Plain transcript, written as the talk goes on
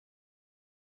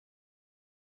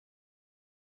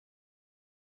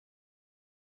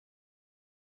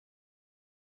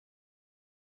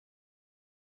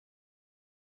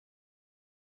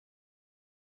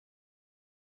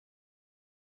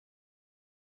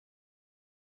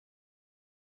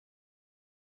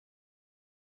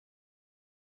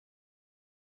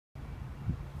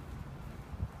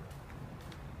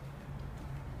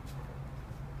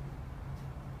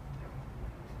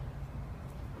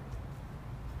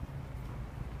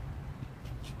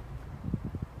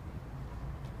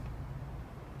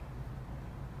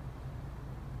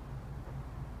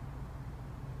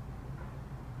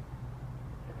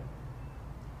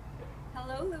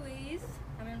Hello, Louise.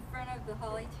 I'm in front of the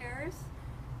Holly Terrace,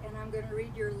 and I'm going to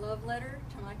read your love letter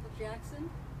to Michael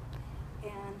Jackson.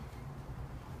 And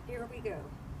here we go,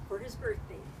 for his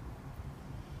birthday.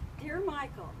 Dear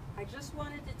Michael, I just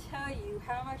wanted to tell you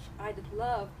how much I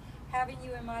love having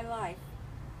you in my life.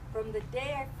 From the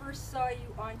day I first saw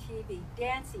you on TV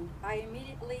dancing, I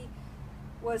immediately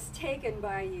was taken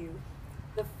by you.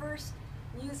 The first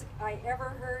music I ever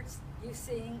heard you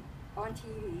sing on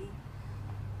TV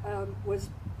was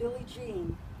Billie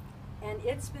Jean, and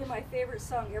it's been my favorite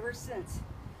song ever since.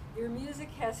 Your music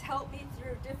has helped me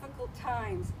through difficult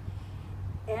times,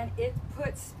 and it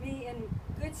puts me in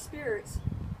good spirits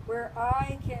where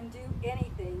I can do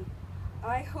anything.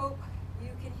 I hope you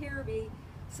can hear me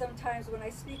sometimes when I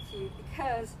speak to you,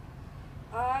 because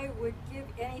I would give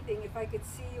anything if I could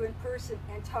see you in person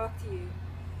and talk to you.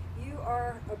 You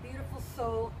are a beautiful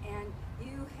soul, and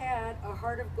you had a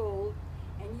heart of gold,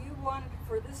 and you wanted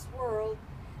for this world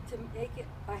to make it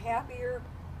a happier,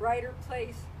 brighter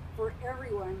place for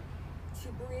everyone, to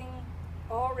bring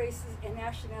all races and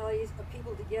nationalities of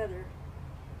people together.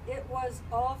 It was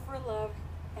all for love,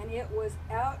 and it was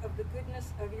out of the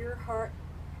goodness of your heart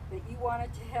that you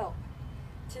wanted to help.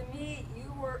 To me,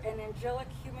 you were an angelic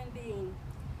human being,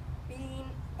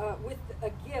 with a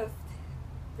gift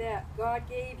that God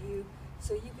gave you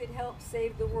so you could help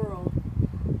save the world.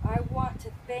 I want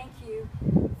to thank you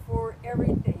for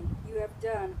everything you have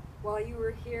done while you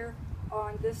were here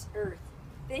on this earth.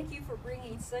 Thank you for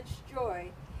bringing such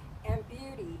joy and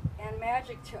beauty and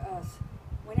magic to us.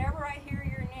 Whenever I hear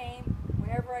your name,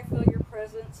 whenever I feel your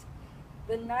presence,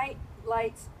 the night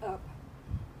lights up.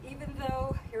 Even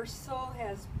though your soul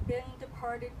has been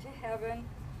departed to heaven,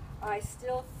 I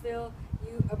still feel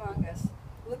you among us,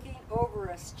 looking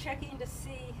over us, checking to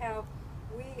see how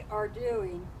we are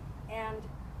doing, and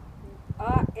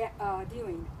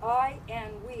I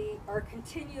and we are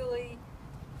continuing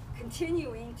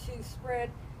to spread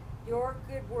your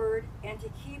good word and to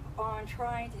keep on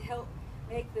trying to help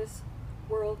make this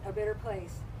world a better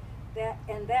place.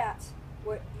 That's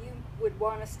what you would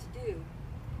want us to do.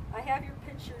 I have your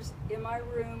pictures in my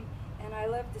room, and I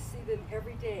love to see them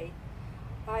every day.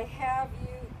 I have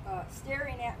you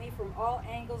staring at me from all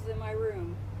angles in my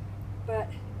room, but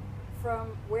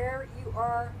from where you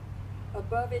are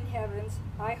above in heavens,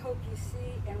 I hope you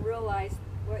see and realize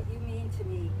what you mean to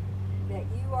me, that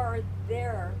you are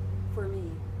there for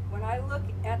me. When I look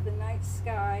at the night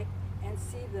sky and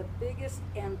see the biggest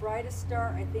and brightest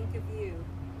star, I think of you.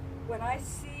 When I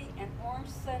see an orange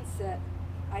sunset,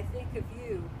 I think of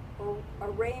you, or a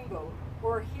rainbow,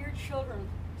 or hear children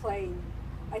playing.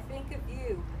 I think of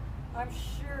you. I'm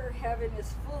sure heaven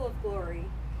is full of glory.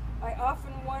 I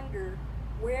often wonder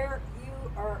where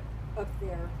you are up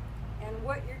there and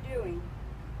what you're doing.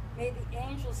 May the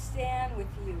angels stand with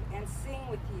you and sing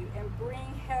with you and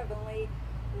bring heavenly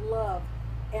love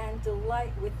and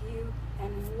delight with you,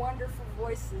 and wonderful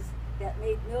voices that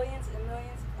made millions and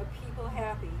millions of people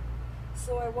happy.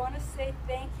 So I want to say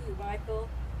thank you, Michael,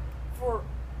 for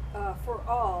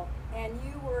all, and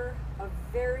you were a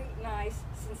very nice,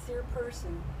 sincere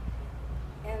person,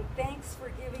 and thanks for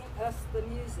giving us the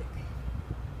music.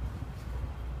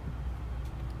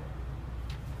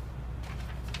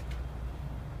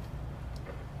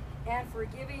 And for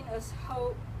giving us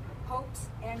hopes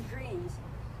and dreams.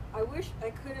 I wish I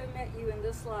could have met you in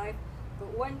this life,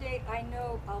 but one day I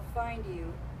know I'll find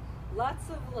you. Lots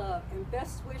of love and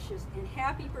best wishes, and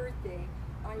happy birthday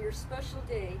on your special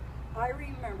day. I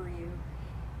remember you,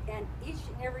 and each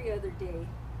and every other day.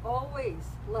 Always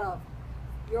love,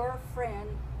 your friend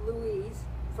Louise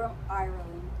from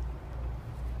Ireland.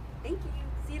 Thank you.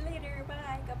 See you later.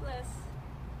 Bye. God bless.